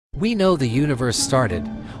We know the universe started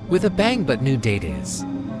with a bang, but new data is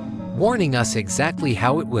warning us exactly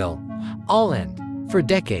how it will all end. For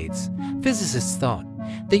decades, physicists thought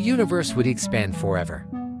the universe would expand forever.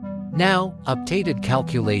 Now, updated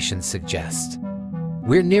calculations suggest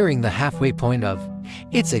we're nearing the halfway point of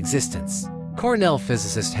its existence. Cornell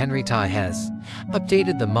physicist Henry Tai has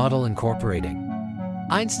updated the model incorporating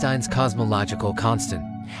Einstein's cosmological constant,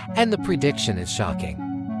 and the prediction is shocking.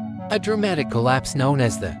 A dramatic collapse known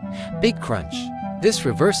as the Big Crunch. This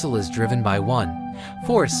reversal is driven by one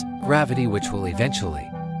force, gravity, which will eventually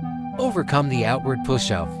overcome the outward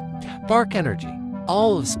push of dark energy.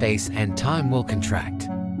 All of space and time will contract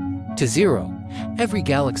to zero. Every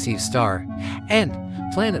galaxy, star, and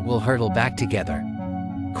planet will hurtle back together,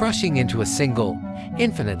 crushing into a single,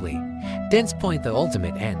 infinitely dense point, the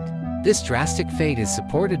ultimate end. This drastic fate is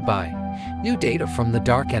supported by new data from the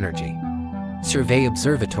dark energy survey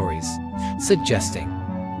observatories, suggesting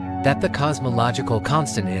that the cosmological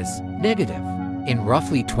constant is negative. In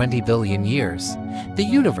roughly 20 billion years, the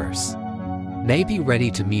universe may be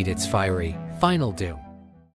ready to meet its fiery, final doom.